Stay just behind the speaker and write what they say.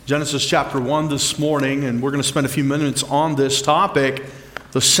Genesis chapter 1 this morning, and we're going to spend a few minutes on this topic,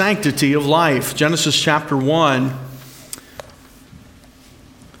 the sanctity of life. Genesis chapter 1.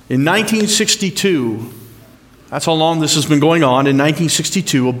 In 1962, that's how long this has been going on. In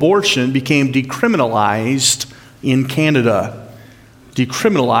 1962, abortion became decriminalized in Canada.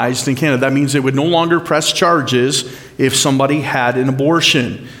 Decriminalized in Canada. That means they would no longer press charges if somebody had an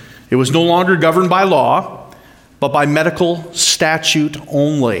abortion. It was no longer governed by law, but by medical statute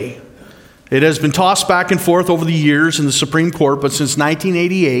only. It has been tossed back and forth over the years in the Supreme Court, but since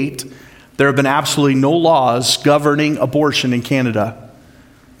 1988, there have been absolutely no laws governing abortion in Canada.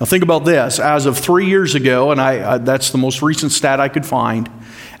 Now think about this. As of 3 years ago, and that's the most recent stat I could find,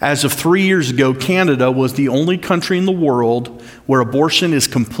 as of 3 years ago, Canada was the only country in the world where abortion is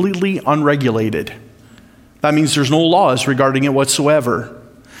completely unregulated. That means there's no laws regarding it whatsoever.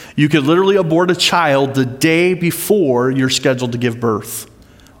 You could literally abort a child the day before you're scheduled to give birth.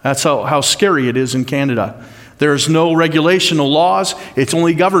 That's how scary it is in Canada. There's no regulation, no laws. It's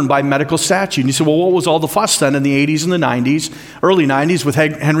only governed by medical statute. And you say, well, what was all the fuss then in the 80s and the 90s, early 90s with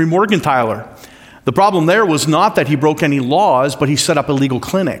Henry Morgenthaler? The problem there was not that he broke any laws, but he set up illegal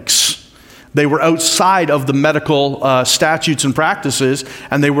clinics. They were outside of the medical statutes and practices,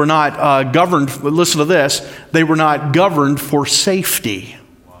 and they were not governed, listen to this, they were not governed for safety.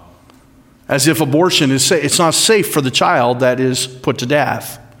 As if abortion is safe. It's not safe for the child that is put to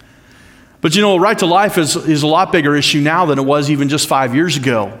death. But you know, right to life is a lot bigger issue now than it was even just 5 years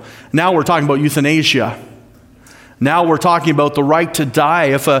ago. Now we're talking about euthanasia. Now we're talking about the right to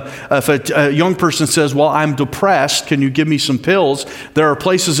die. If a young person says, well, I'm depressed, can you give me some pills? There are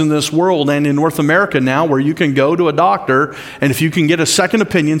places in this world and in North America now where you can go to a doctor, and if you can get a second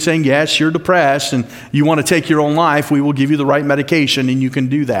opinion saying, yes, you're depressed and you want to take your own life, we will give you the right medication, and you can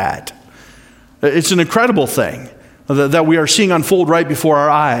do that. It's an incredible thing that we are seeing unfold right before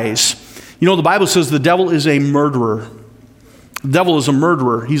our eyes. You know, the Bible says the devil is a murderer. The devil is a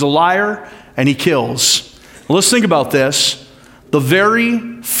murderer. He's a liar and he kills. Well, let's think about this. The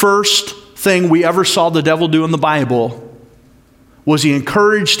very first thing we ever saw the devil do in the Bible was he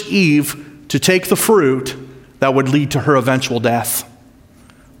encouraged Eve to take the fruit that would lead to her eventual death.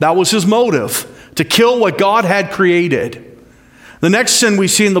 That was his motive, to kill what God had created. The next sin we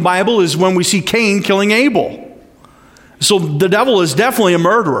see in the Bible is when we see Cain killing Abel. So the devil is definitely a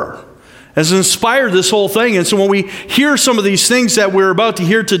murderer. Has inspired this whole thing. And so when we hear some of these things that we're about to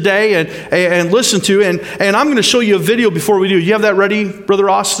hear today and listen to, and I'm going to show you a video before we do. You have that ready, Brother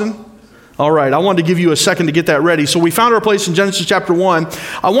Austin? All right, I wanted to give you a second to get that ready. So we found our place in Genesis chapter 1.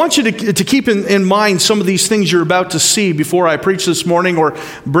 I want you to keep in mind some of these things you're about to see before I preach this morning or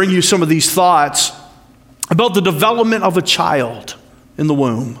bring you some of these thoughts about the development of a child in the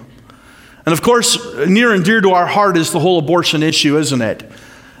womb. And of course, near and dear to our heart is the whole abortion issue, isn't it?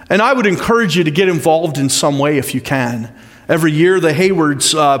 And I would encourage you to get involved in some way if you can. Every year, the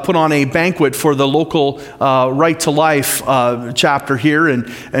Haywards put on a banquet for the local Right to Life chapter here.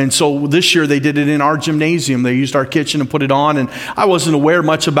 And so this year, they did it in our gymnasium. They used our kitchen and put it on. And I wasn't aware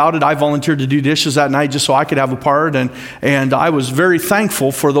much about it. I volunteered to do dishes that night just so I could have a part. And I was very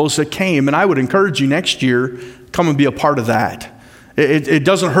thankful for those that came. And I would encourage you next year, come and be a part of that. It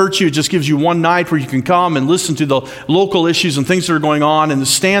doesn't hurt you. It just gives you one night where you can come and listen to the local issues and things that are going on and the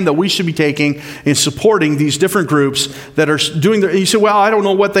stand that we should be taking in supporting these different groups that are doing their... You say, well, I don't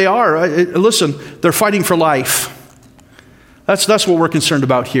know what they are. Listen, they're fighting for life. That's what we're concerned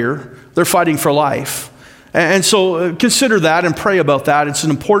about here. They're fighting for life. And so consider that and pray about that. It's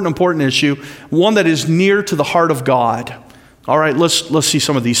an important issue, one that is near to the heart of God. All right, let's see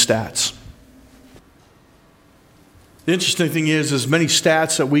some of these stats. The interesting thing is, as many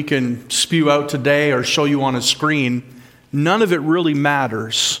stats that we can spew out today or show you on a screen, none of it really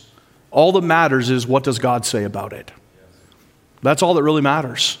matters. All that matters is, what does God say about it? That's all that really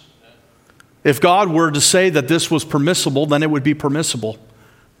matters. If God were to say that this was permissible, then it would be permissible.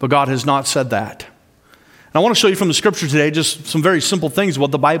 But God has not said that. And I want to show you from the scripture today just some very simple things, what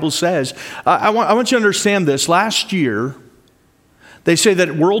the Bible says. I want you to understand this. Last year, they say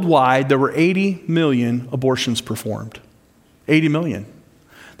that worldwide there were 80 million abortions performed. 80 million.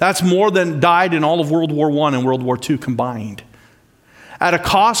 That's more than died in all of World War I and World War II combined. At a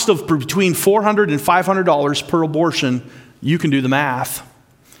cost of between $400 and $500 per abortion, you can do the math.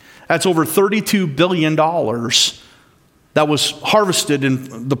 That's over $32 billion that was harvested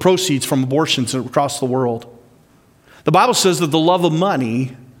in the proceeds from abortions across the world. The Bible says that the love of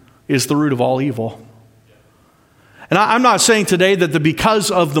money is the root of all evil. And I'm not saying today that because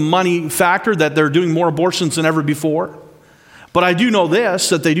of the money factor that they're doing more abortions than ever before. But I do know this,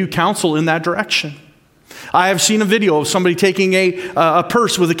 that they do counsel in that direction. I have seen a video of somebody taking a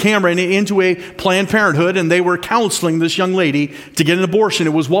purse with a camera into a Planned Parenthood, and they were counseling this young lady to get an abortion.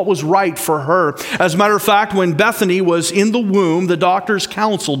 It was what was right for her. As a matter of fact, when Bethany was in the womb, the doctors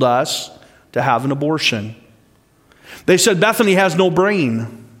counseled us to have an abortion. They said Bethany has no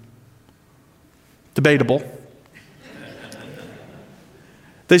brain. Debatable.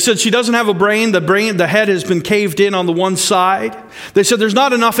 They said she doesn't have a brain. The head has been caved in on the one side. They said there's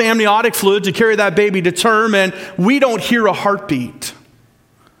not enough amniotic fluid to carry that baby to term, and we don't hear a heartbeat.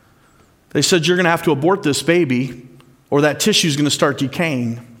 They said you're going to have to abort this baby, or that tissue is going to start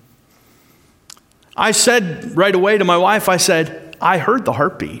decaying. I said right away to my wife, I said, I heard the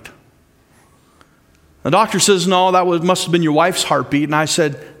heartbeat. The doctor says, no, must have been your wife's heartbeat. And I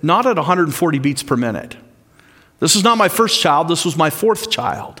said, not at 140 beats per minute. This is not my first child. This was my fourth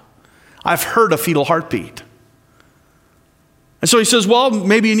child. I've heard a fetal heartbeat. And so he says, well,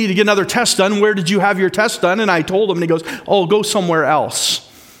 maybe you need to get another test done. Where did you have your test done? And I told him, and he goes, oh, go somewhere else.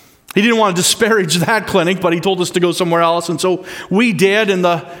 He didn't want to disparage that clinic, but he told us to go somewhere else. And so we did, and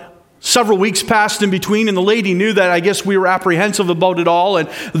several weeks passed in between, and the lady knew that I guess we were apprehensive about it all. And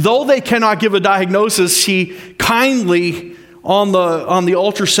though they cannot give a diagnosis, she kindly, on the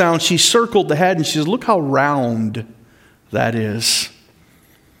ultrasound, she circled the head and she says, look how round that is.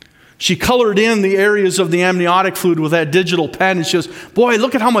 She colored in the areas of the amniotic fluid with that digital pen, and she goes, boy,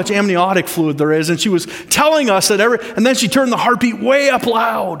 look at how much amniotic fluid there is. And she was telling us that and then she turned the heartbeat way up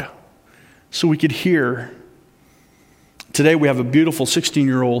loud so we could hear. Today we have a beautiful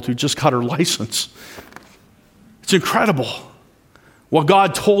 16-year-old who just got her license. It's incredible. What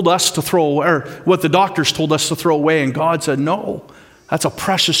God told us to throw away, or what the doctors told us to throw away, and God said, no, that's a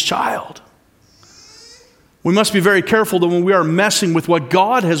precious child. We must be very careful that when we are messing with what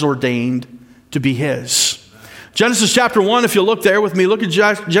God has ordained to be His. Genesis chapter 1, if you look there with me, look at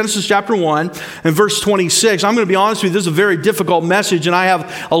Genesis chapter 1 and verse 26. I'm going to be honest with you, this is a very difficult message, and I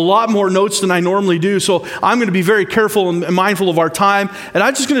have a lot more notes than I normally do, so I'm going to be very careful and mindful of our time, and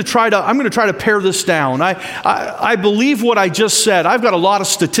I'm going to try to pare this down. I believe what I just said. I've got a lot of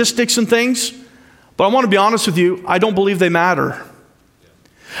statistics and things, but I want to be honest with you, I don't believe they matter.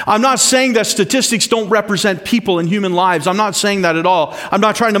 I'm not saying that statistics don't represent people in human lives. I'm not saying that at all. I'm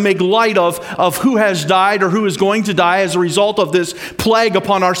not trying to make light of who has died or who is going to die as a result of this plague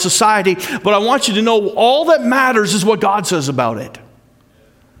upon our society. But I want you to know all that matters is what God says about it.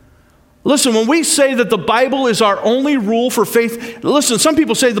 Listen, when we say that the Bible is our only rule for faith, listen, some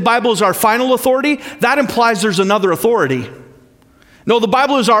people say the Bible is our final authority. That implies there's another authority. No, the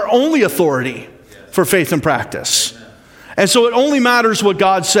Bible is our only authority for faith and practice. And so it only matters what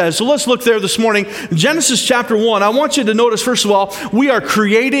God says. So let's look there this morning. Genesis chapter 1. I want you to notice, first of all, we are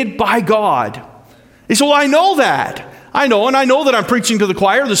created by God. He said, well, I know that. I know, and I know that I'm preaching to the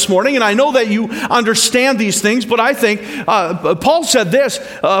choir this morning, and I know that you understand these things, but I think, Paul said this,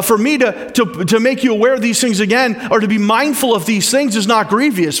 for me to make you aware of these things again, or to be mindful of these things is not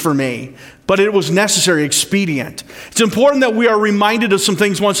grievous for me, but it was necessary, expedient. It's important that we are reminded of some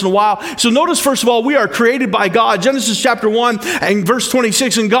things once in a while. So notice, first of all, we are created by God. Genesis chapter 1 and verse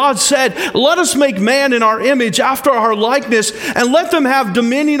 26, and God said, let us make man in our image, after our likeness, and let them have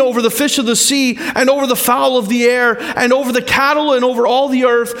dominion over the fish of the sea, and over the fowl of the air, and over the cattle, and over all the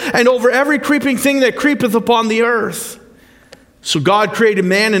earth, and over every creeping thing that creepeth upon the earth. So God created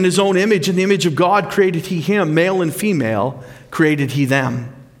man in His own image. In the image of God created He him, male and female created He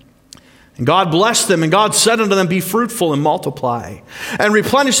them. And God blessed them, and God said unto them, be fruitful and multiply, and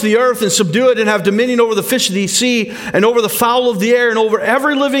replenish the earth, and subdue it, and have dominion over the fish of the sea, and over the fowl of the air, and over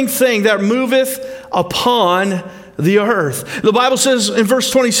every living thing that moveth upon the earth. The Bible says in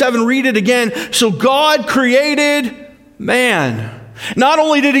verse 27, read it again, so God created man. Not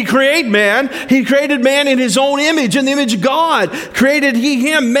only did He create man, He created man in His own image. In the image of God created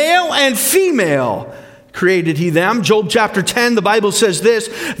He him, male and female created He them. Job chapter 10, the Bible says this,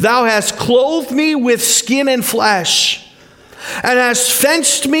 thou hast clothed me with skin and flesh, and hast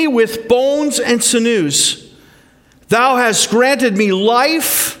fenced me with bones and sinews. Thou hast granted me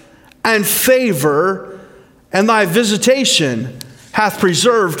life and favor, and thy visitation hath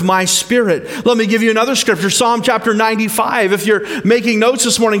preserved my spirit. Let me give you another scripture, Psalm chapter 95. If you're making notes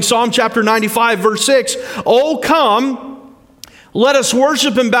this morning, Psalm chapter 95, verse 6. Oh, come, let us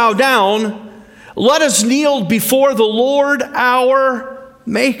worship and bow down. Let us kneel before the Lord our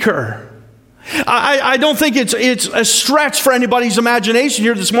Maker. I don't think it's a stretch for anybody's imagination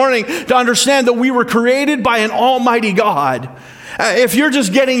here this morning to understand that we were created by an almighty God. If you're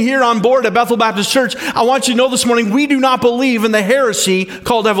just getting here on board at Bethel Baptist Church, I want you to know this morning, we do not believe in the heresy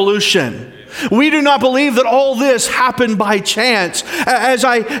called evolution. We do not believe that all this happened by chance. As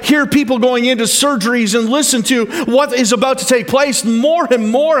I hear people going into surgeries and listen to what is about to take place, more and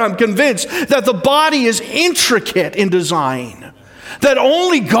more I'm convinced that the body is intricate in design, that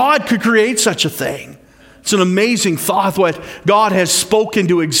only God could create such a thing. It's an amazing thought what God has spoken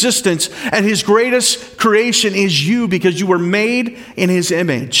to existence, and His greatest creation is you because you were made in His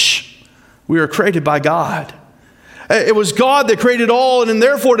image. We are created by God. It was God that created all, and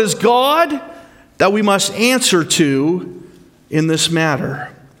therefore it is God that we must answer to in this matter.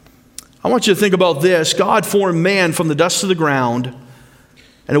 I want you to think about this. God formed man from the dust of the ground,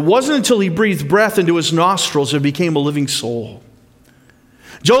 and it wasn't until He breathed breath into his nostrils that it became a living soul.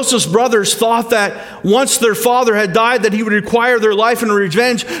 Joseph's brothers thought that once their father had died that he would require their life and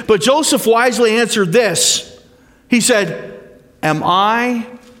revenge, but Joseph wisely answered this. He said, "Am I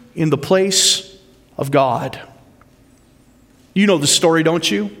in the place of God?" You know the story, don't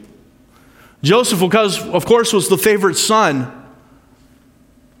you? Joseph, of course, was the favorite son.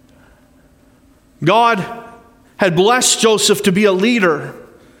 God had blessed Joseph to be a leader.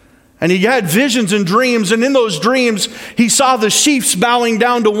 And he had visions and dreams, and in those dreams, he saw the chiefs bowing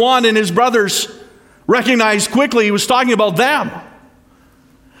down to one, and his brothers recognized quickly he was talking about them.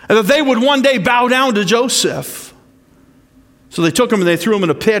 And that they would one day bow down to Joseph. So they took him and they threw him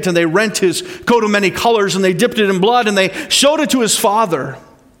in a pit, and they rent his coat of many colors, and they dipped it in blood, and they showed it to his father.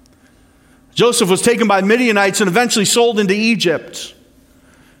 Joseph was taken by Midianites and eventually sold into Egypt.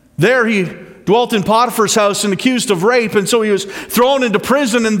 There he dwelt in Potiphar's house and accused of rape, and so he was thrown into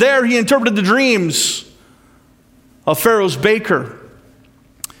prison, and there he interpreted the dreams of Pharaoh's baker.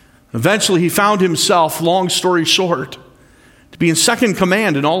 Eventually he found himself, long story short, to be in second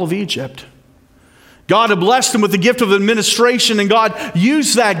command in all of Egypt. God had blessed him with the gift of administration, and God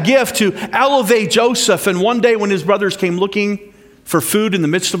used that gift to elevate Joseph. And one day when his brothers came looking for food in the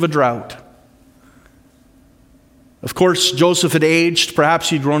midst of a drought, of course Joseph had aged,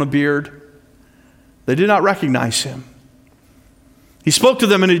 perhaps he'd grown a beard. They did not recognize him. He spoke to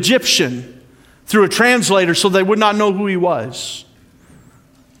them in Egyptian through a translator so they would not know who he was.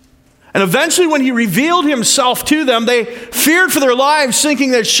 And eventually when he revealed himself to them, they feared for their lives,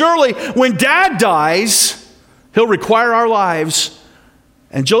 thinking that surely when Dad dies, he'll require our lives.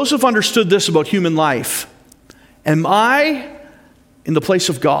 And Joseph understood this about human life. Am I in the place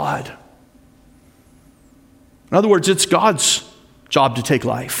of God? In other words, it's God's job to take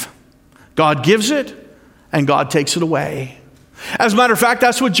life. God gives it, and God takes it away. As a matter of fact,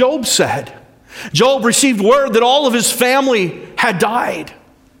 that's what Job said. Job received word that all of his family had died.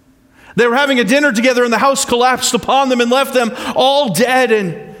 They were having a dinner together, and the house collapsed upon them and left them all dead.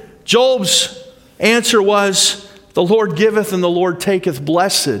 And Job's answer was, "The Lord giveth and the Lord taketh.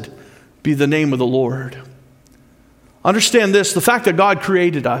 Blessed be the name of the Lord." Understand this, the fact that God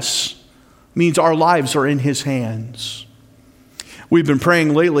created us means our lives are in His hands. We've been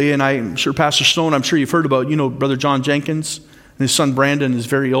praying lately, and I'm sure Pastor Stone, I'm sure you've heard about, Brother John Jenkins, and his son Brandon is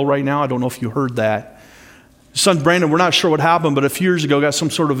very ill right now. I don't know if you heard that. His son Brandon, we're not sure what happened, but a few years ago got some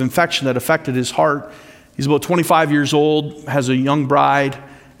sort of infection that affected his heart. He's about 25 years old, has a young bride,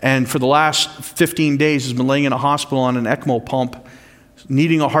 and for the last 15 days has been laying in a hospital on an ECMO pump,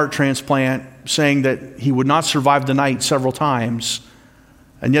 needing a heart transplant, saying that he would not survive the night several times.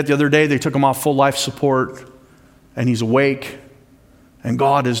 And yet the other day they took him off full life support, and he's awake. And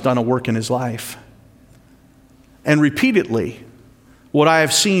God has done a work in his life. And repeatedly, what I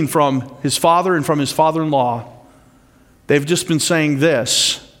have seen from his father and from his father-in-law, they've just been saying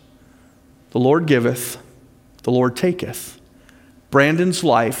this: the Lord giveth, the Lord taketh. Brandon's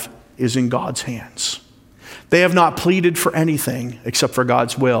life is in God's hands. They have not pleaded for anything except for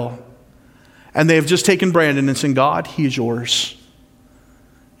God's will. And they have just taken Brandon and said, "God, he is yours."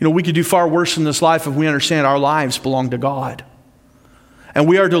 We could do far worse in this life if we understand our lives belong to God. And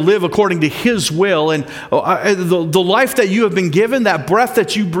we are to live according to His will. And the life that you have been given, that breath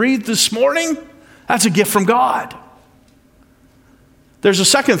that you breathed this morning, that's a gift from God. There's a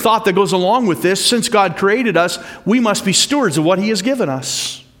second thought that goes along with this. Since God created us, we must be stewards of what He has given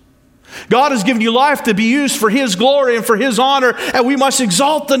us. God has given you life to be used for His glory and for His honor, and we must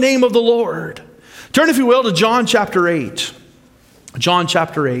exalt the name of the Lord. Turn, if you will, to John chapter 8. John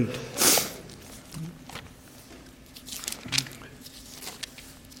chapter 8.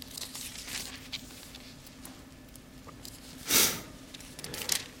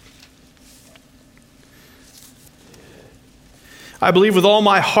 I believe with all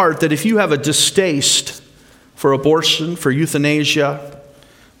my heart that if you have a distaste for abortion, for euthanasia,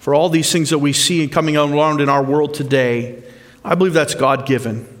 for all these things that we see coming around in our world today, I believe that's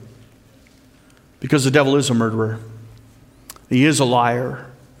God-given. Because the devil is a murderer. He is a liar.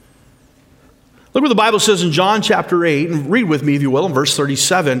 Look what the Bible says in John chapter 8, and read with me if you will, in verse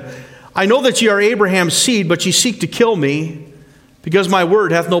 37. I know that ye are Abraham's seed, but ye seek to kill me, because my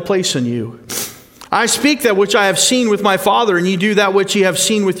word hath no place in you. I speak that which I have seen with my father, and ye do that which ye have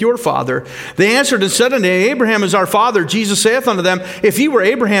seen with your father. They answered and said unto him, Abraham is our father. Jesus saith unto them, if ye were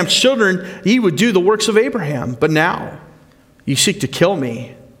Abraham's children, ye would do the works of Abraham. But now ye seek to kill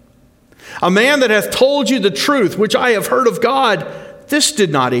me, a man that hath told you the truth, which I have heard of God. This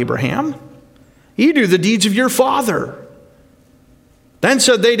did not Abraham. Ye do the deeds of your father. Then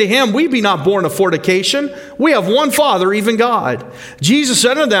said they to him, we be not born of fornication. We have one Father, even God. Jesus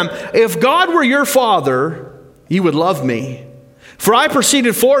said unto them, if God were your Father, ye would love me. For I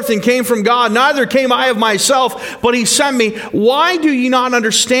proceeded forth and came from God, neither came I of myself, but he sent me. Why do ye not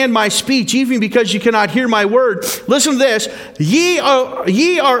understand my speech, even because ye cannot hear my word? Listen to this. Ye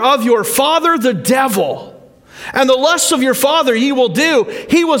are of your father the devil, and the lusts of your father ye will do.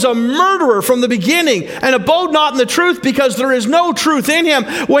 He was a murderer from the beginning, and abode not in the truth, because there is no truth in him.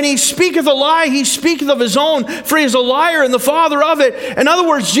 When he speaketh a lie, he speaketh of his own, for he is a liar and the father of it. In other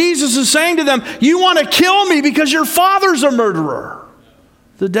words, Jesus is saying to them, you want to kill me because your father's a murderer.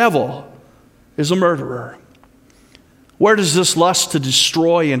 The devil is a murderer. Where does this lust to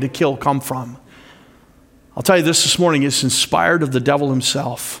destroy and to kill come from? I'll tell you this morning, it's inspired of the devil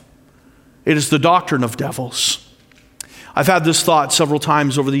himself. It is the doctrine of devils. I've had this thought several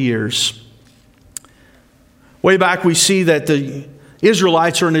times over the years. Way back we see that the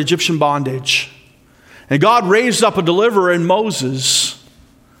Israelites are in Egyptian bondage. And God raised up a deliverer in Moses.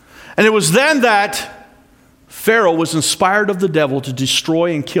 And it was then that Pharaoh was inspired of the devil to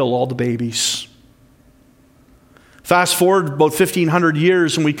destroy and kill all the babies. Fast forward about 1,500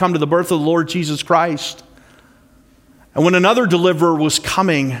 years and we come to the birth of the Lord Jesus Christ. And when another deliverer was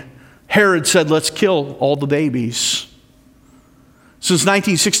coming, Herod said, let's kill all the babies. Since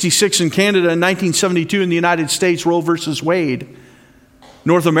 1966 in Canada and 1972 in the United States, Roe versus Wade,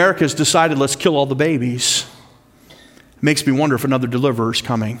 North America has decided, let's kill all the babies. It makes me wonder if another deliverer is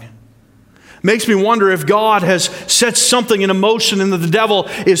coming. It makes me wonder if God has set something in motion and that the devil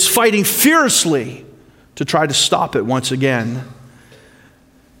is fighting fiercely to try to stop it once again.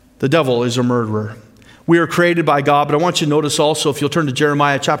 The devil is a murderer. We are created by God, but I want you to notice also, if you'll turn to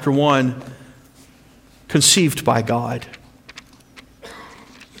Jeremiah chapter 1, conceived by God.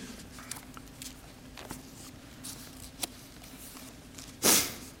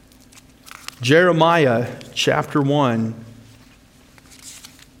 Jeremiah chapter 1.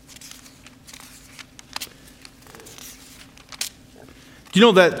 Do you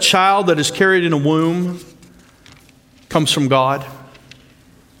know that child that is carried in a womb comes from God?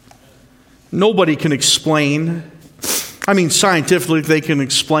 Nobody can explain. I mean, scientifically, they can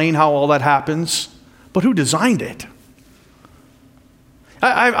explain how all that happens. But who designed it?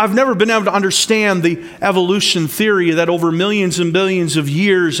 I've never been able to understand the evolution theory that over millions and billions of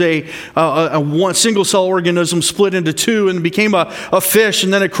years, a one single cell organism split into two and became a fish,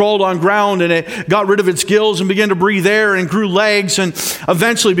 and then it crawled on ground and it got rid of its gills and began to breathe air and grew legs and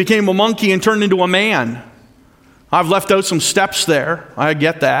eventually became a monkey and turned into a man. I've left out some steps there. I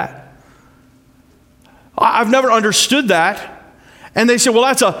get that. I've never understood that. And they say, well,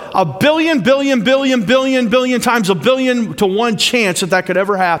 that's a billion times a billion to one chance that could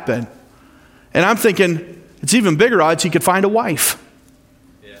ever happen. And I'm thinking, it's even bigger odds he could find a wife.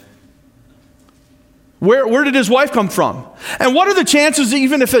 Yeah. Where did his wife come from? And what are the chances that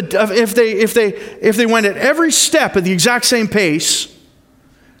even if they went at every step at the exact same pace,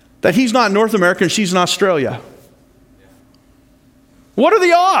 that he's not in North America and she's in Australia? Yeah. What are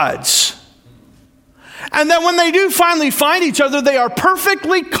the odds? And then when they do finally find each other, they are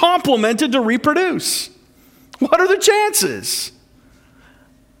perfectly complemented to reproduce. What are the chances?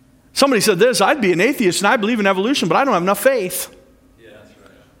 Somebody said this, I'd be an atheist and I believe in evolution, but I don't have enough faith. Yeah, that's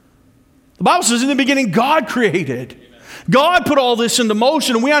right. The Bible says in the beginning, God created. God put all this into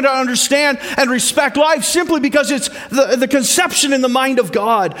motion, and we have to understand and respect life simply because it's the conception in the mind of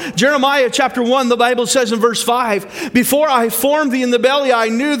God. Jeremiah chapter 1, the Bible says in verse 5, before I formed thee in the belly, I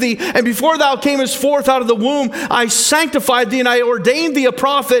knew thee, and before thou camest forth out of the womb, I sanctified thee, and I ordained thee a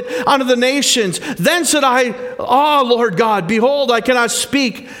prophet unto the nations. Then said I, Lord God, behold, I cannot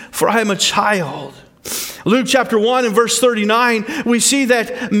speak, for I am a child. Luke chapter 1 and verse 39, we see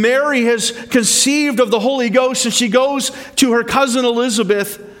that Mary has conceived of the Holy Ghost and she goes to her cousin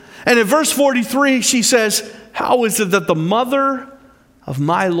Elizabeth. And in verse 43, she says, how is it that the mother of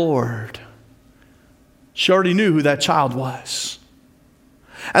my Lord? She already knew who that child was.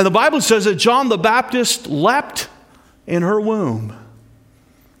 And the Bible says that John the Baptist leapt in her womb.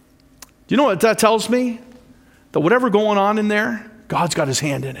 Do you know what that tells me? That whatever going on in there, God's got his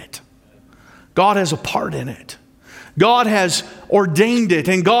hand in it. God has a part in it. God has ordained it,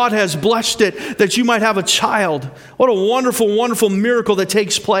 and God has blessed it that you might have a child. What a wonderful, wonderful miracle that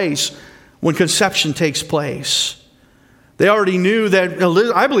takes place when conception takes place. They already knew that,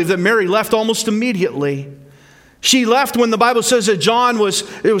 I believe that Mary left almost immediately. She left when the Bible says that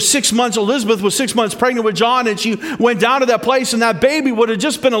it was 6 months, Elizabeth was 6 months pregnant with John, and she went down to that place, and that baby would have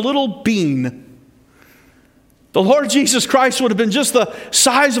just been a little bean. The Lord Jesus Christ would have been just the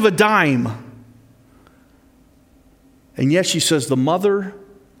size of a dime. And yet she says, the mother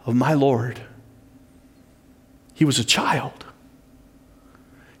of my Lord. He was a child.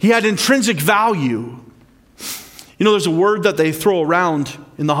 He had intrinsic value. You know, there's a word that they throw around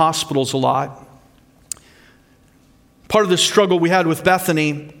in the hospitals a lot. Part of the struggle we had with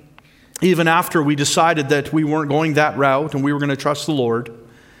Bethany, even after we decided that we weren't going that route and we were going to trust the Lord,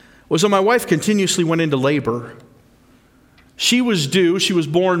 was that my wife continuously went into labor. She was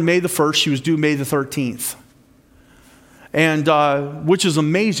born May the 1st, she was due May the 13th. And which is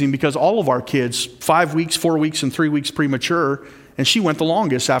amazing because all of our kids, 5 weeks, 4 weeks, and 3 weeks premature, and she went the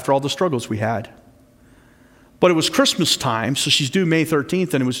longest after all the struggles we had. But it was Christmas time, so she's due May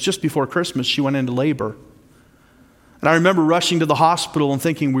 13th, and it was just before Christmas she went into labor. And I remember rushing to the hospital and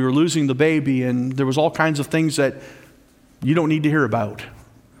thinking we were losing the baby, and there was all kinds of things that you don't need to hear about.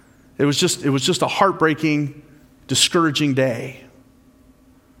 It was just a heartbreaking, discouraging day.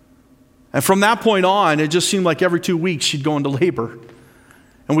 And from that point on, it just seemed like every 2 weeks she'd go into labor.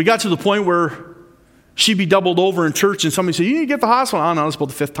 And we got to the point where she'd be doubled over in church and somebody said, you need to get to the hospital. Oh, no, it's about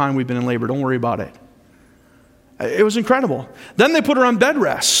the 5th time we've been in labor. Don't worry about it. It was incredible. Then they put her on bed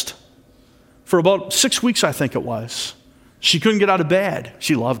rest for about 6 weeks, I think it was. She couldn't get out of bed.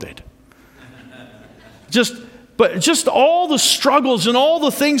 She loved it. But just all the struggles and all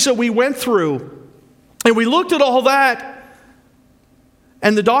the things that we went through. And we looked at all that.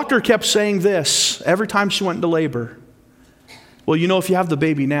 And the doctor kept saying this every time she went into labor. Well, you know, if you have the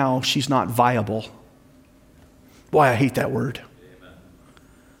baby now, she's not viable. Boy, I hate that word. Amen.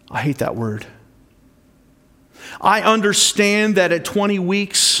 I hate that word. I understand that at 20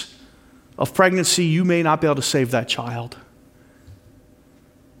 weeks of pregnancy, you may not be able to save that child.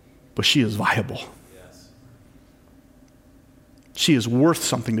 But she is viable. Yes. She is worth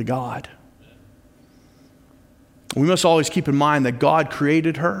something to God. We must always keep in mind that God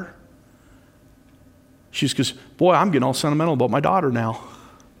created her. She just goes, boy, I'm getting all sentimental about my daughter now.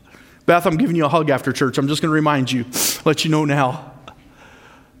 Beth, I'm giving you a hug after church. I'm just going to remind you, let you know now.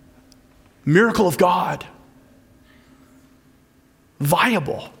 Miracle of God.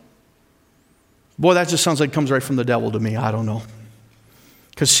 Viable. Boy, that just sounds like it comes right from the devil to me. I don't know.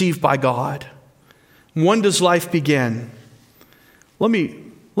 Conceived by God. When does life begin? Let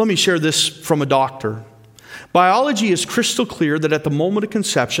me share this from a doctor. Biology is crystal clear that at the moment of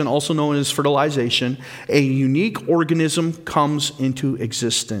conception, also known as fertilization, a unique organism comes into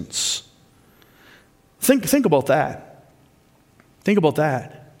existence. Think about that. Think about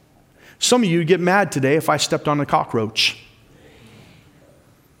that. Some of you get mad today if I stepped on a cockroach.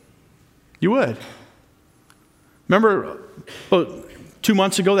 You would. Remember about 2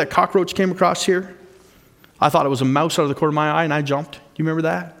 months ago that cockroach came across here? I thought it was a mouse out of the corner of my eye and I jumped. Do you remember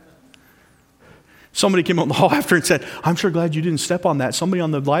that? Somebody came out in the hall after and said, I'm sure glad you didn't step on that. Somebody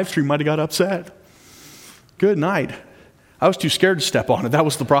on the live stream might have got upset. Good night. I was too scared to step on it. That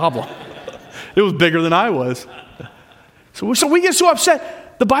was the problem. It was bigger than I was. So we get so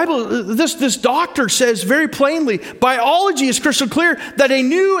upset. The Bible, this doctor says very plainly, biology is crystal clear that a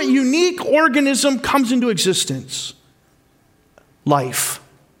new, unique organism comes into existence. Life.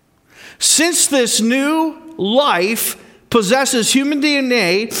 Since this new life possesses human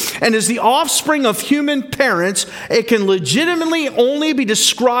DNA and is the offspring of human parents, it can legitimately only be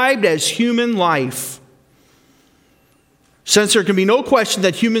described as human life. Since there can be no question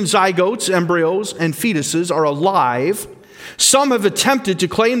that human zygotes, embryos, and fetuses are alive, some have attempted to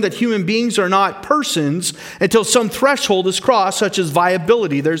claim that human beings are not persons until some threshold is crossed, such as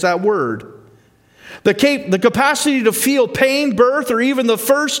viability. There's that word. The capacity to feel pain, birth, or even the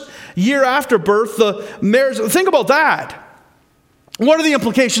first year after birth, think about that. What are the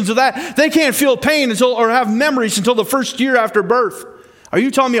implications of that? They can't feel pain or have memories until the first year after birth. Are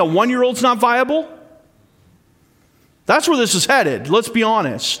you telling me a 1-year-old's not viable? That's where this is headed, let's be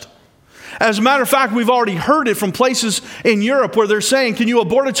honest. As a matter of fact, we've already heard it from places in Europe where they're saying, can you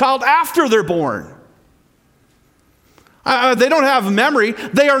abort a child after they're born? They don't have memory.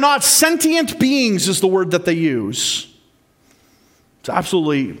 They are not sentient beings is the word that they use. It's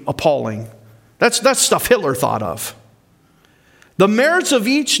absolutely appalling. That's stuff Hitler thought of. The merits of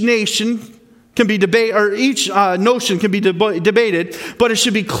each nation can be debated, or each notion can be debated, but it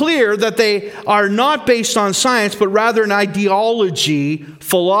should be clear that they are not based on science, but rather an ideology,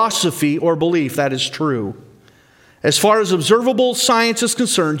 philosophy, or belief. That is true. As far as observable science is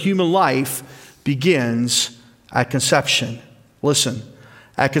concerned, human life begins at conception. Listen,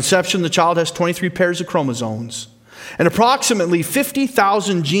 at conception, the child has 23 pairs of chromosomes and approximately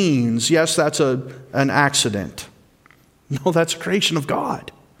 50,000 genes. Yes, that's an accident. No, that's a creation of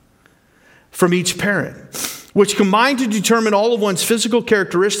God. From each parent, which combine to determine all of one's physical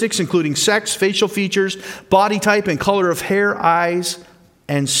characteristics, including sex, facial features, body type, and color of hair, eyes,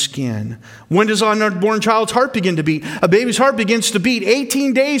 and skin. When does an unborn child's heart begin to beat? A baby's heart begins to beat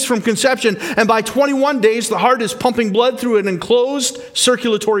 18 days from conception, and by 21 days, the heart is pumping blood through an enclosed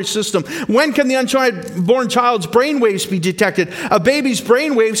circulatory system. When can the unborn child's brain waves be detected? A baby's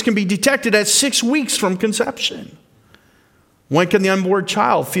brain waves can be detected at 6 weeks from conception. When can the unborn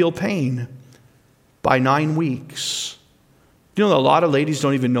child feel pain? By 9 weeks. You know that a lot of ladies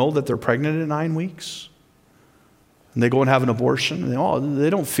don't even know that they're pregnant at 9 weeks? And they go and have an abortion, and they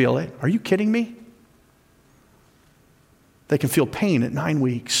don't feel it. Are you kidding me? They can feel pain at 9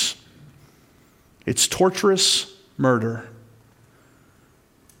 weeks. It's torturous murder.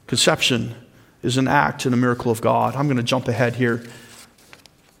 Conception is an act and a miracle of God. I'm going to jump ahead here.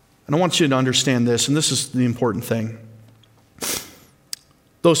 And I want you to understand this, and this is the important thing.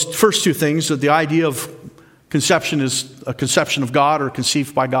 Those first two things, that the idea of conception is a conception of God or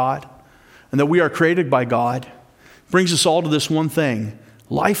conceived by God, and that we are created by God, brings us all to this one thing.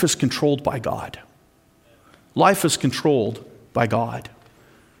 Life is controlled by God. Life is controlled by God.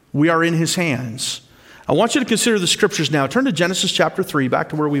 We are in His hands. I want you to consider the scriptures now. Turn to Genesis chapter 3, back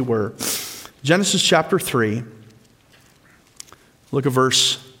to where we were. Genesis chapter 3. Look at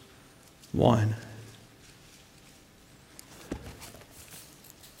verse 1.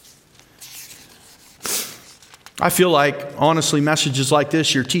 I feel like, honestly, messages like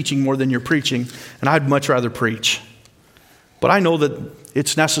this, you're teaching more than you're preaching, and I'd much rather preach. But I know that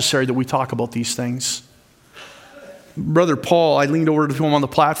it's necessary that we talk about these things. Brother Paul, I leaned over to him on the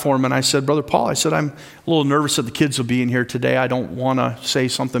platform, and I said, Brother Paul, I said, I'm a little nervous that the kids will be in here today. I don't want to say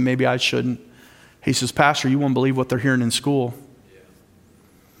something maybe I shouldn't. He says, Pastor, you won't believe what they're hearing in school.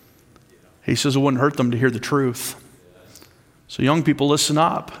 He says, it wouldn't hurt them to hear the truth. So young people, listen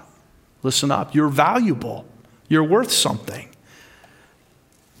up. Listen up. You're valuable. You're worth something.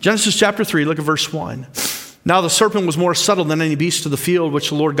 Genesis chapter 3, look at verse 1. Now the serpent was more subtle than any beast of the field which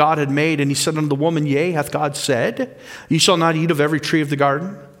the Lord God had made. And he said unto the woman, Yea, hath God said, Ye shall not eat of every tree of the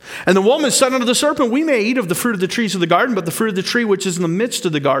garden? And the woman said unto the serpent, We may eat of the fruit of the trees of the garden, but the fruit of the tree which is in the midst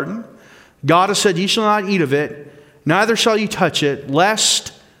of the garden, God has said, Ye shall not eat of it, neither shall ye touch it,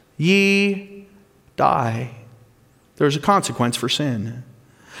 lest ye die. There is a consequence for sin.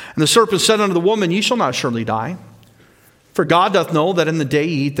 And the serpent said unto the woman, Ye shall not surely die. For God doth know that in the day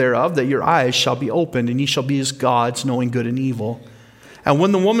ye eat thereof, that your eyes shall be opened, and ye shall be as gods, knowing good and evil. And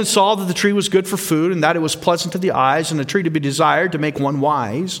when the woman saw that the tree was good for food, and that it was pleasant to the eyes, and a tree to be desired to make one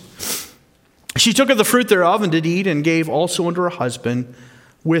wise, she took of the fruit thereof, and did eat, and gave also unto her husband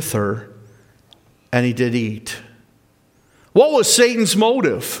with her, and he did eat. What was Satan's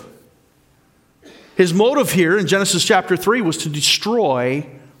motive? His motive here in Genesis chapter 3 was to destroy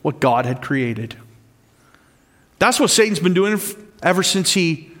what God had created. That's what Satan's been doing ever since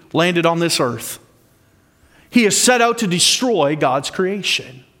he landed on this earth. He has set out to destroy God's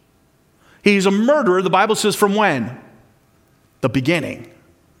creation. He's a murderer, the Bible says, from when? The beginning.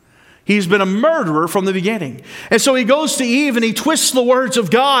 He's been a murderer from the beginning. And so he goes to Eve and he twists the words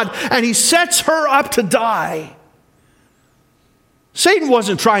of God and he sets her up to die. Satan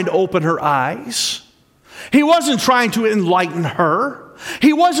wasn't trying to open her eyes. He wasn't trying to enlighten her.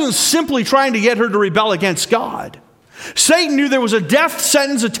 He wasn't simply trying to get her to rebel against God. Satan knew there was a death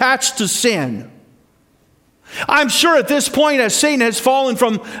sentence attached to sin. I'm sure at this point, as Satan has fallen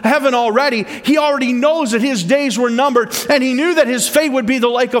from heaven already, he already knows that his days were numbered, and he knew that his fate would be the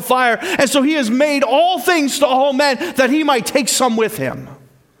lake of fire. And so he has made all things to all men that he might take some with him.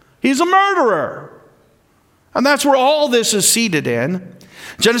 He's a murderer. And that's where all this is seated in.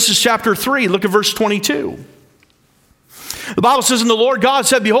 Genesis chapter 3, look at verse 22. The Bible says, And the Lord God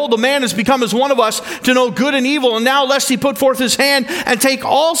said, Behold, the man has become as one of us to know good and evil. And now lest he put forth his hand and take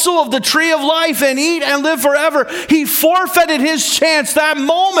also of the tree of life and eat and live forever. He forfeited his chance that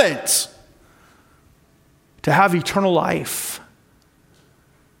moment to have eternal life.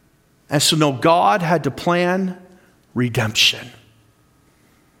 And so no, God had to plan redemption.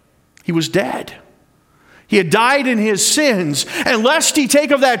 He was dead. He had died in his sins. And lest he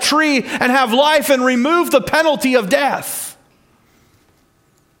take of that tree and have life and remove the penalty of death.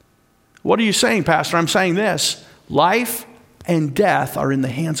 What are you saying, Pastor? I'm saying this. Life and death are in the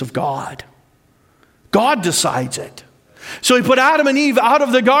hands of God. God decides it. So he put Adam and Eve out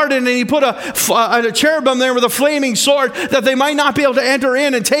of the garden, and he put a cherubim there with a flaming sword that they might not be able to enter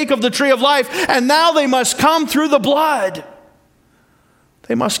in and take of the tree of life. And now they must come through the blood.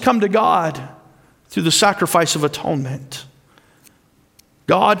 They must come to God through the sacrifice of atonement.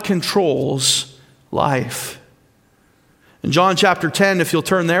 God controls life. In John chapter 10, if you'll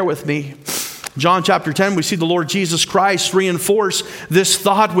turn there with me, John chapter 10, we see the Lord Jesus Christ reinforce this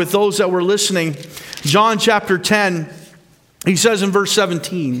thought with those that were listening. John chapter 10, he says in verse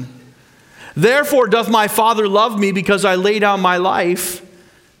 17, "Therefore doth my Father love me, because I lay down my life,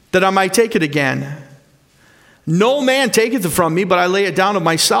 that I might take it again. No man taketh it from me, but I lay it down of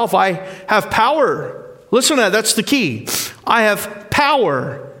myself. I have power." Listen to that, that's the key. I have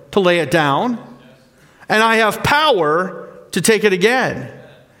power to lay it down, and I have power to take it again.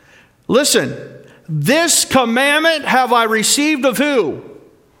 Listen, this commandment have I received of who?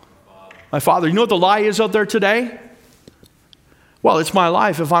 My Father. You know what the lie is out there today? Well, it's my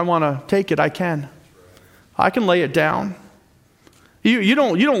life. If I want to take it, I can. I can lay it down. You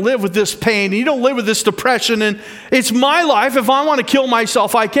don't live with this pain. You don't live with this depression. And it's my life. If I want to kill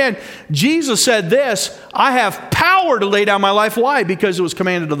myself, I can. Jesus said this, I have power to lay down my life. Why? Because it was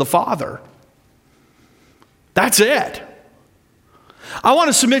commanded of the Father. That's it. I want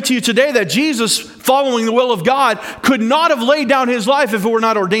to submit to you today that Jesus, following the will of God, could not have laid down his life if it were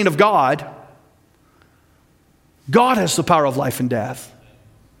not ordained of God. God has the power of life and death.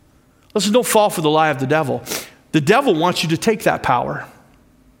 Listen, don't fall for the lie of the devil. The devil wants you to take that power.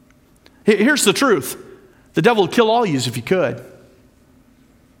 Here's the truth. The devil would kill all of you if he could.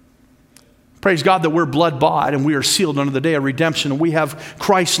 Praise God that we're blood bought and we are sealed unto the day of redemption, and we have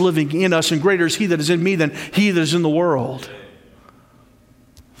Christ living in us, and greater is he that is in me than he that is in the world.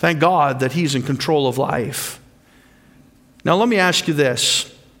 Thank God that he's in control of life. Now let me ask you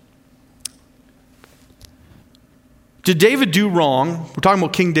this. Did David do wrong? We're talking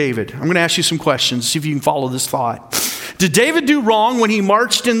about King David. I'm going to ask you some questions, see if you can follow this thought. Did David do wrong when he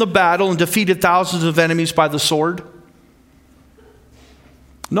marched in the battle and defeated thousands of enemies by the sword?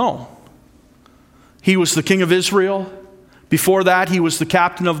 No. He was the king of Israel. Before that, he was the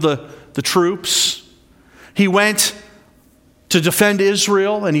captain of the troops. He went to defend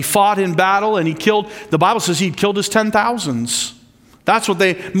Israel, and he fought in battle, and he killed, the Bible says he killed his 10,000s. That's what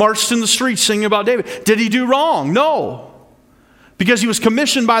they marched in the streets singing about David. Did he do wrong? No. Because he was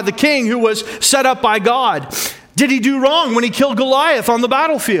commissioned by the king who was set up by God. Did he do wrong when he killed Goliath on the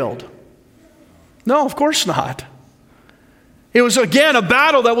battlefield? No, of course not. It was, again, a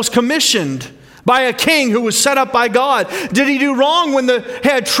battle that was commissioned by a king who was set up by God. Did he do wrong when they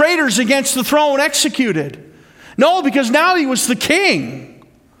had traitors against the throne executed? No, because now he was the king.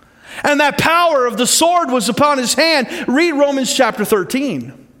 And that power of the sword was upon his hand. Read Romans chapter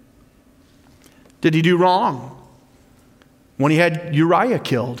 13. Did he do wrong when he had Uriah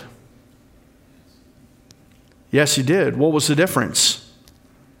killed? Yes, he did. What was the difference?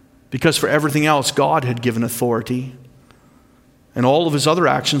 Because for everything else, God had given authority. And all of his other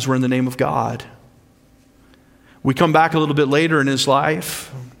actions were in the name of God. We come back a little bit later in his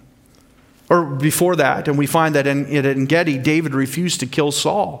life, or before that, and we find that in En-Gedi, David refused to kill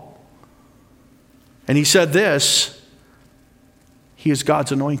Saul. And he said this, he is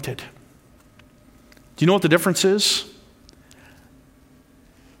God's anointed. Do you know what the difference is?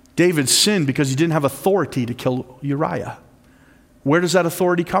 David sinned because he didn't have authority to kill Uriah. Where does that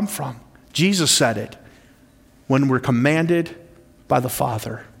authority come from? Jesus said it, when we're commanded by the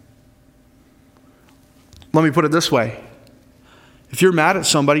Father. Let me put it this way. If you're mad at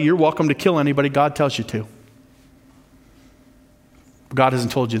somebody, you're welcome to kill anybody God tells you to. God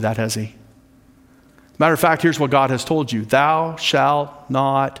hasn't told you that, has he? Matter of fact, here's what God has told you. Thou shalt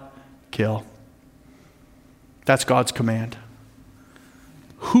not kill. That's God's command.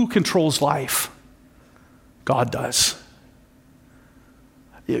 Who controls life? God does.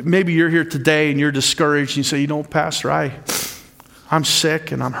 Maybe you're here today and you're discouraged and you say, you know, Pastor, I'm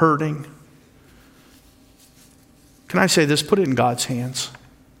sick and I'm hurting. Can I say this? Put it in God's hands.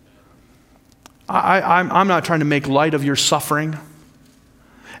 I'm not trying to make light of your suffering.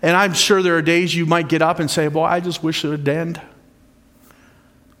 And I'm sure there are days you might get up and say, boy, I just wish it would end.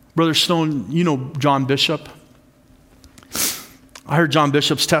 Brother Stone, you know John Bishop. I heard John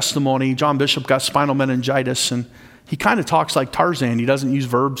Bishop's testimony. John Bishop got spinal meningitis, and he kind of talks like Tarzan. He doesn't use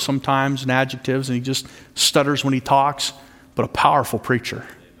verbs sometimes and adjectives, and he just stutters when he talks, but a powerful preacher.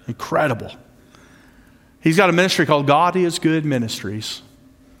 Incredible. He's got a ministry called God is Good Ministries,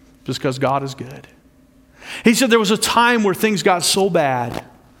 just because God is good. He said there was a time where things got so bad,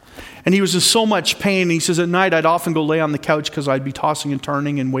 And he was in so much pain. He says, at night I'd often go lay on the couch because I'd be tossing and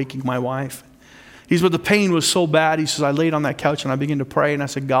turning and waking my wife. He says, but the pain was so bad. He says, I laid on that couch and I began to pray. And I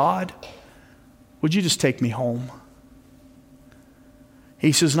said, God, would you just take me home?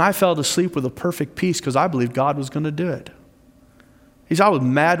 He says, and I fell to sleep with a perfect peace because I believed God was going to do it. He says, I was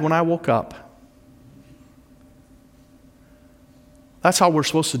mad when I woke up. That's how we're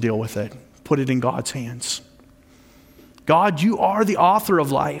supposed to deal with it. Put it in God's hands. God, you are the author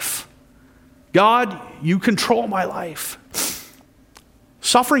of life. God, you control my life.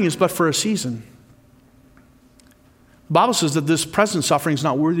 Suffering is but for a season. The Bible says that this present suffering is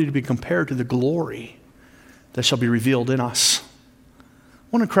not worthy to be compared to the glory that shall be revealed in us.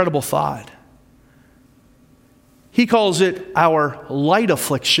 What an incredible thought. He calls it our light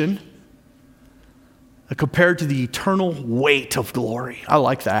affliction compared to the eternal weight of glory. I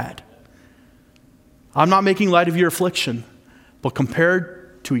like that. I'm not making light of your affliction, but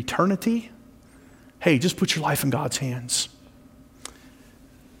compared to eternity, hey, just put your life in God's hands.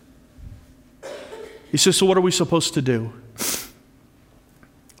 He says, so what are we supposed to do?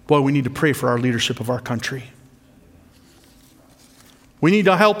 Boy, we need to pray for our leadership of our country. We need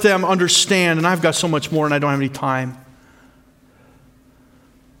to help them understand, and I've got so much more and I don't have any time.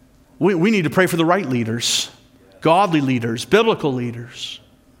 We need to pray for the right leaders, godly leaders, biblical leaders.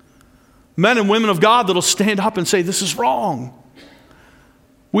 Men and women of God that'll stand up and say, this is wrong.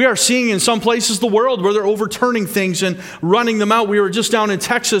 We are seeing in some places the world where they're overturning things and running them out. We were just down in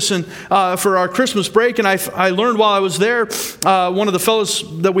Texas and for our Christmas break, and I learned while I was there, one of the fellows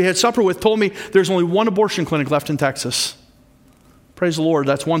that we had supper with told me there's only one abortion clinic left in Texas. Praise the Lord,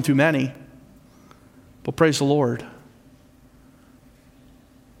 that's one too many. But praise the Lord.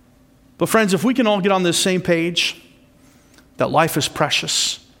 But friends, if we can all get on this same page, that life is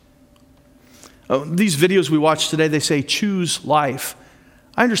precious. These videos we watch today, they say choose life.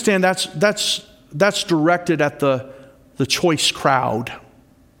 I understand that's directed at the choice crowd.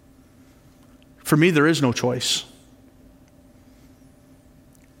 For me, there is no choice.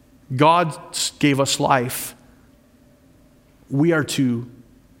 God gave us life. We are to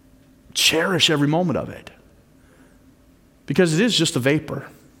cherish every moment of it. Because it is just a vapor.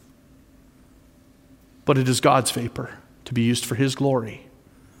 But it is God's vapor to be used for His glory.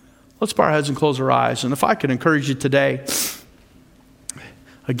 Let's bow our heads and close our eyes. And if I could encourage you today,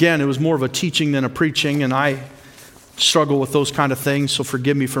 again, it was more of a teaching than a preaching, and I struggle with those kind of things, so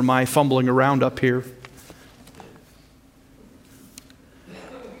forgive me for my fumbling around up here.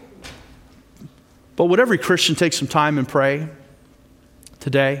 But would every Christian take some time and pray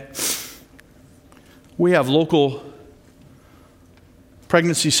today? We have local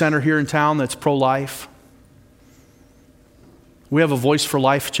pregnancy center here in town that's pro-life. We have a Voice for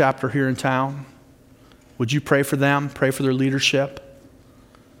Life chapter here in town. Would you pray for them? Pray for their leadership?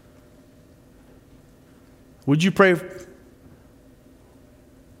 Would you pray?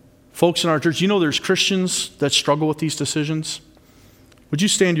 Folks in our church, you know there's Christians that struggle with these decisions. Would you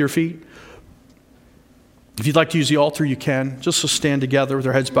stand to your feet? If you'd like to use the altar, you can. Just so stand together with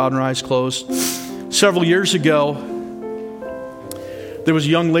our heads bowed and our eyes closed. Several years ago, there was a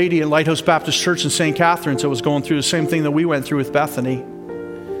young lady in Lighthouse Baptist Church in St. Catharines that was going through the same thing that we went through with Bethany.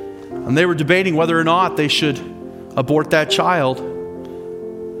 And they were debating whether or not they should abort that child.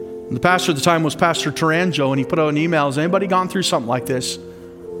 And the pastor at the time was Pastor Taranjo, and he put out an email, has anybody gone through something like this?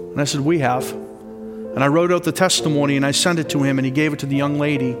 And I said, we have. And I wrote out the testimony and I sent it to him, and he gave it to the young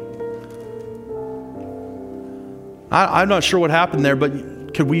lady. I'm not sure what happened there,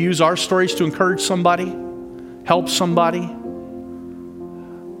 but could we use our stories to encourage somebody? Help somebody?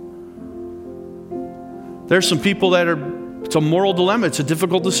 There's some people that it's a moral dilemma. It's a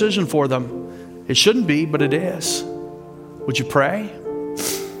difficult decision for them. It shouldn't be, but it is. Would you pray?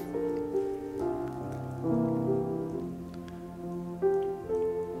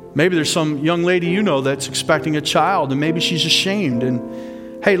 Maybe there's some young lady you know that's expecting a child, and maybe she's ashamed.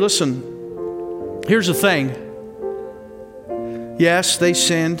 And hey, listen, here's the thing. Yes, they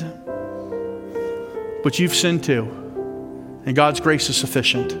sinned, but you've sinned too. And God's grace is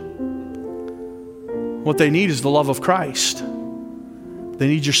sufficient. What they need is the love of Christ. They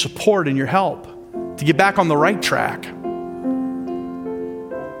need your support and your help to get back on the right track.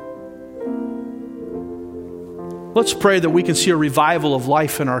 Let's pray that we can see a revival of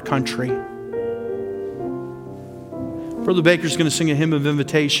life in our country. Brother Baker's going to sing a hymn of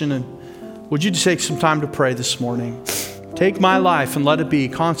invitation, and would you just take some time to pray this morning? Take my life and let it be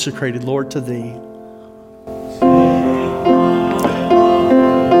consecrated, Lord, to Thee.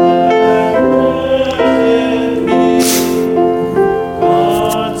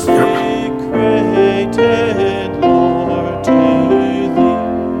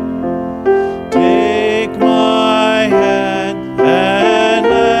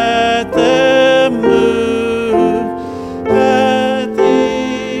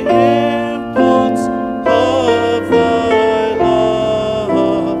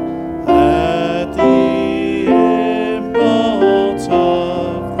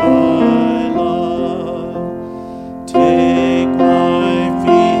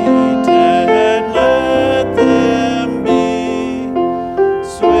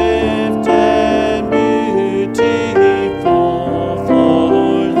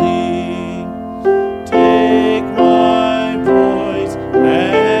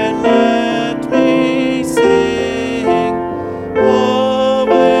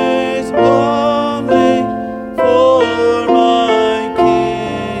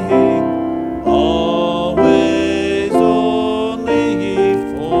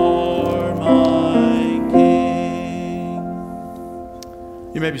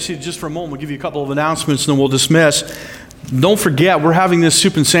 You may be seated just for a moment. We'll give you a couple of announcements and then we'll dismiss. Don't forget, we're having this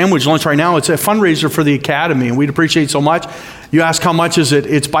soup and sandwich lunch right now. It's a fundraiser for the Academy, and we'd appreciate so much. You ask how much is it?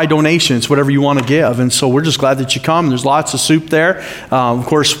 It's by donation. It's whatever you want to give. And so we're just glad that you come. There's lots of soup there. Of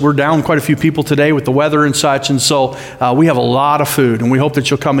course, we're down quite a few people today with the weather and such. And so we have a lot of food, and we hope that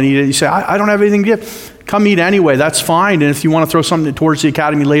you'll come and eat it. You say, I don't have anything to give. Come eat anyway. That's fine. And if you want to throw something towards the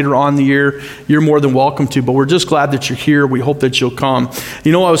Academy later on in the year, you're more than welcome to. But we're just glad that you're here. We hope that you'll come.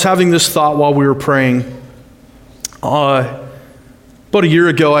 You know, I was having this thought while we were praying. About a year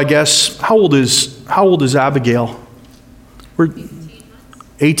ago, I guess. How old is Abigail? We're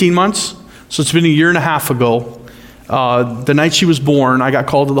 18 months? So it's been a year and a half ago. The night she was born, I got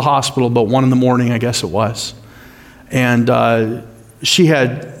called to the hospital about 1 a.m, I guess it was. And she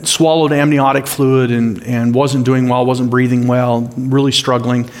had swallowed amniotic fluid and wasn't doing well, wasn't breathing well, really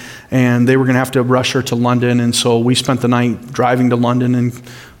struggling. And they were going to have to rush her to London. And so we spent the night driving to London and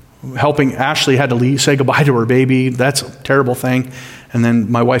helping. Ashley had to say goodbye to her baby. That's a terrible thing. And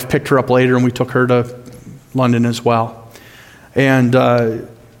then my wife picked her up later and we took her to London as well. And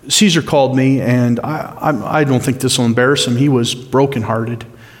Caesar called me, and I don't think this will embarrass him. He was brokenhearted,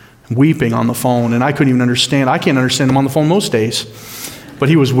 weeping on the phone, and I couldn't even understand. I can't understand him on the phone most days, but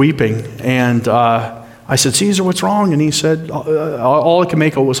he was weeping. And I said, Caesar, what's wrong? And he said, all I could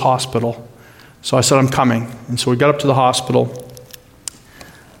make out was hospital. So I said, I'm coming. And so we got up to the hospital.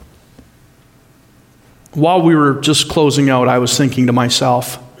 While we were just closing out, I was thinking to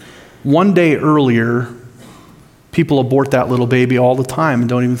myself, one day earlier, people abort that little baby all the time and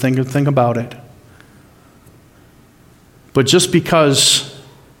don't even think about it. But just because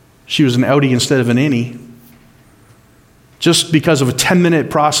she was an outie instead of an innie, just because of a 10-minute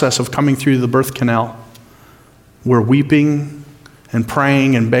process of coming through the birth canal, we're weeping and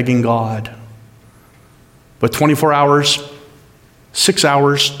praying and begging God. But 24 hours, 6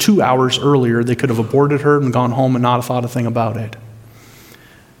 hours, 2 hours earlier, they could have aborted her and gone home and not have thought a thing about it.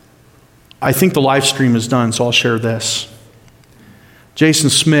 I think the live stream is done, so I'll share this. Jason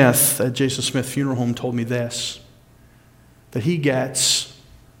Smith at Jason Smith Funeral Home told me this, that he gets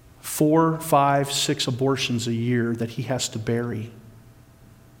 4, 5, 6 abortions a year that he has to bury.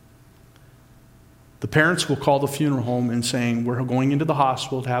 The parents will call the funeral home and saying, we're going into the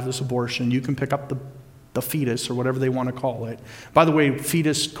hospital to have this abortion. You can pick up the fetus or whatever they want to call it. By the way,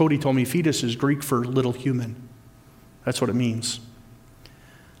 fetus, Cody told me, fetus is Greek for little human. That's what it means.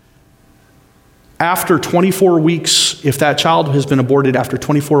 After 24 weeks, if that child has been aborted after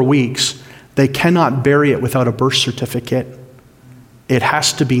 24 weeks, they cannot bury it without a birth certificate. It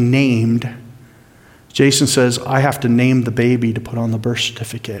has to be named. Jason says, I have to name the baby to put on the birth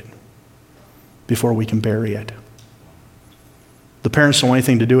certificate before we can bury it. The parents don't want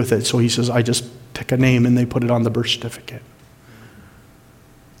anything to do with it, so he says, I just pick a name and they put it on the birth certificate.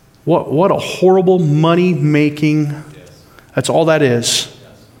 What a horrible money-making, that's all that is.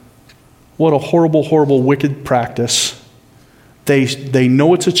 What a horrible, horrible, wicked practice. They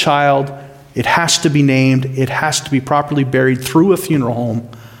know it's a child. It has to be named. It has to be properly buried through a funeral home,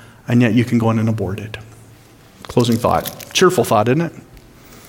 and yet you can go in and abort it. Closing thought. Cheerful thought, isn't it?